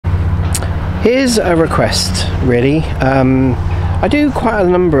Here's a request, really. I do quite a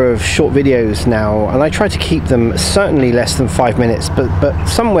number of short videos now, and I try to keep them certainly less than 5 minutes, but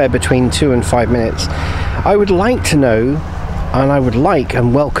somewhere between 2 and 5 minutes. I would like to know, and I would like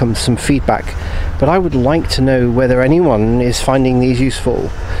and welcome some feedback, but I would like to know whether anyone is finding these useful,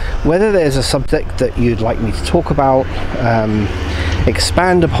 whether there's a subject that you'd like me to talk about,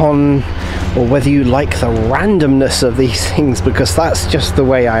 expand upon, or whether you like the randomness of these things, because that's just the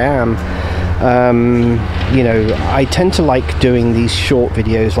way I am. You know, I tend to like doing these short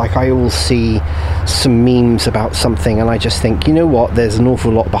videos. Like, I will see some memes about something and I just think, you know what, there's an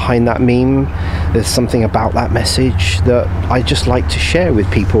awful lot behind that meme. There's something about that message that I just like to share with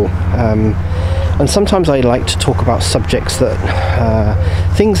people. And sometimes I like to talk about subjects that,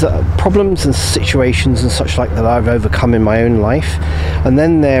 things that, problems and situations and such like that I've overcome in my own life. And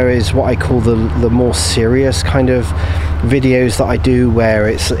then there is what I call the more serious kind of videos that I do, where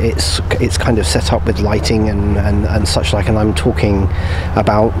it's kind of set up with lighting and such like, and I'm talking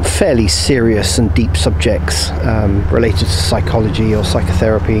about fairly serious and deep subjects related to psychology or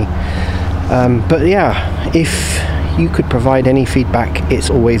psychotherapy. But yeah, if you could provide any feedback,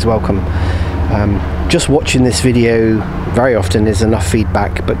 it's always welcome. Just watching this video very often is enough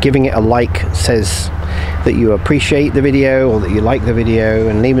feedback, but giving it a like says that you appreciate the video or that you like the video,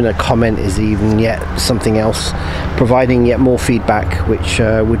 and leaving a comment is even yet something else, providing yet more feedback, which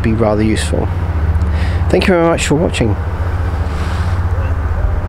would be rather useful. Thank you very much for watching.